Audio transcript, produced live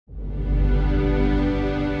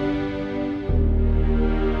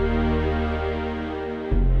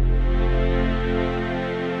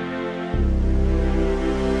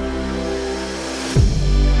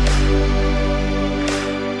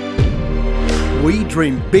We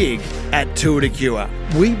dream big at Tour de Cure.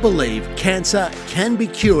 We believe cancer can be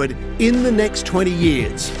cured in the next 20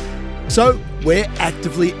 years. So we're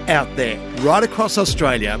actively out there, right across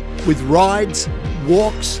Australia, with rides,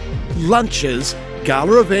 walks, lunches,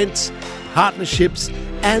 gala events, partnerships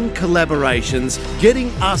and collaborations, getting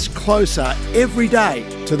us closer every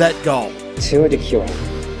day to that goal. Tour de Cure.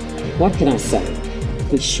 What can I say?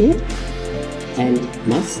 We should and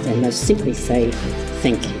must and most simply say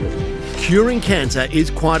thank you. Curing cancer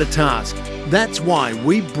is quite a task. That's why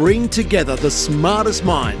we bring together the smartest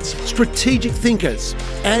minds, strategic thinkers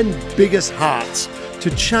and biggest hearts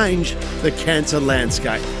to change the cancer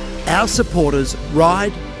landscape. Our supporters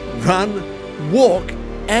ride, run, walk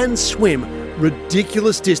and swim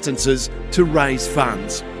ridiculous distances to raise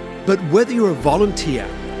funds. But whether you're a volunteer,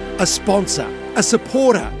 a sponsor, a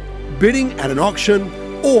supporter, bidding at an auction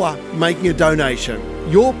or making a donation,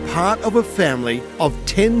 you're part of a family of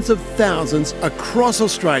tens of thousands across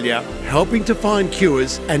Australia helping to find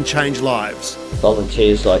cures and change lives.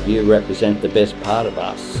 Volunteers like you represent the best part of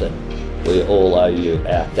us, and we all owe you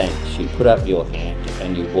our thanks. You put up your hand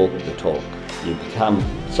and you walk the talk. You become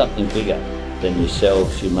something bigger than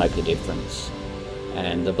yourselves. You make a difference.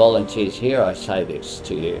 And the volunteers here, I say this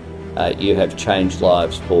to you, you have changed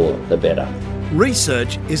lives for the better.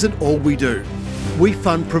 Research isn't all we do. We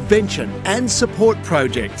fund prevention and support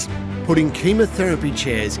projects, putting chemotherapy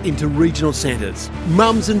chairs into regional centres,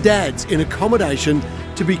 mums and dads in accommodation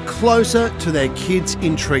to be closer to their kids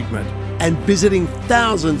in treatment, and visiting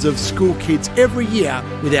thousands of school kids every year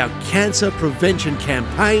with our cancer prevention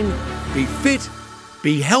campaign, Be Fit,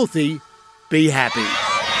 Be Healthy, Be Happy.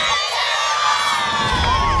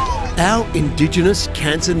 Our Indigenous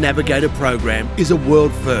Cancer Navigator program is a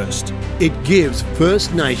world first. It gives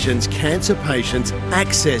First Nations cancer patients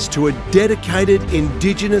access to a dedicated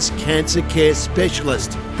Indigenous cancer care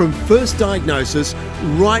specialist from first diagnosis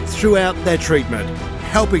right throughout their treatment,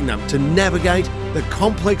 helping them to navigate the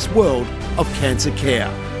complex world of cancer care.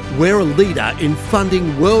 We're a leader in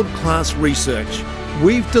funding world-class research.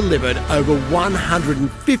 We've delivered over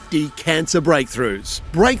 150 cancer breakthroughs.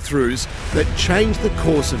 Breakthroughs that change the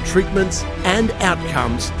course of treatments and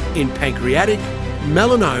outcomes in pancreatic,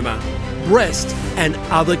 melanoma, breast and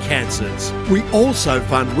other cancers. We also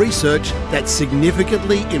fund research that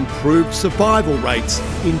significantly improves survival rates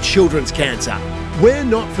in children's cancer. We're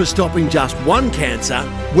not for stopping just one cancer,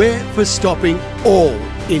 we're for stopping all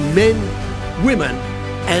in men, women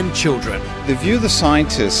and children. The view of the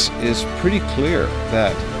scientists is pretty clear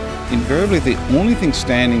that invariably the only thing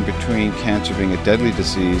standing between cancer being a deadly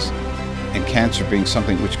disease and cancer being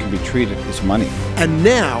something which can be treated is money. And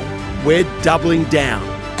now we're doubling down.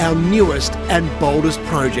 Our newest and boldest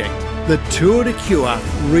project, the Tour de Cure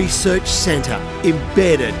Research Centre,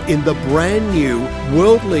 embedded in the brand new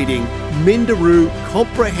world-leading Minderoo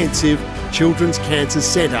Comprehensive Children's Cancer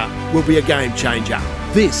Centre, will be a game changer.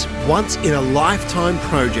 This once-in-a-lifetime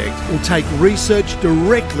project will take research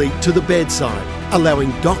directly to the bedside, allowing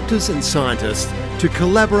doctors and scientists to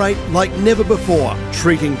collaborate like never before,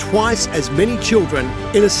 treating twice as many children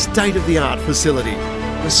in a state-of-the-art facility.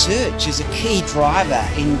 Research is a key driver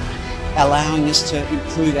in allowing us to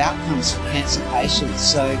improve outcomes for cancer patients.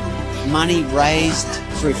 So money raised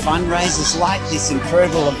through fundraisers like this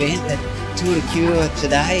incredible event at Tour de Cure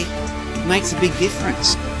today makes a big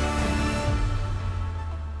difference.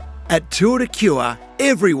 At Tour de Cure,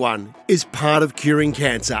 everyone is part of curing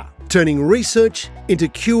cancer. Turning research into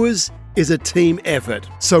cures is a team effort.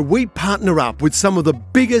 So we partner up with some of the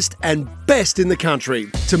biggest and best in the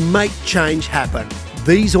country to make change happen.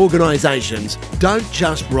 These organisations don't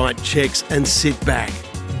just write cheques and sit back.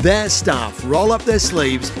 Their staff roll up their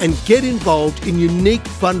sleeves and get involved in unique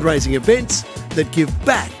fundraising events that give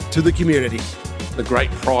back to the community. The great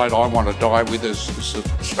pride I want to die with is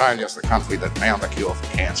Australia's the country that found the cure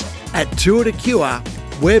for cancer. At Tour de Cure,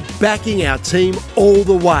 we're backing our team all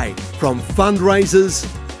the way, from fundraisers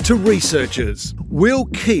to researchers. We'll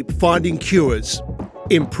keep finding cures,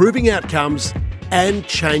 improving outcomes and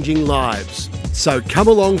changing lives. So come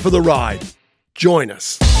along for the ride. Join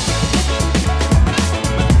us.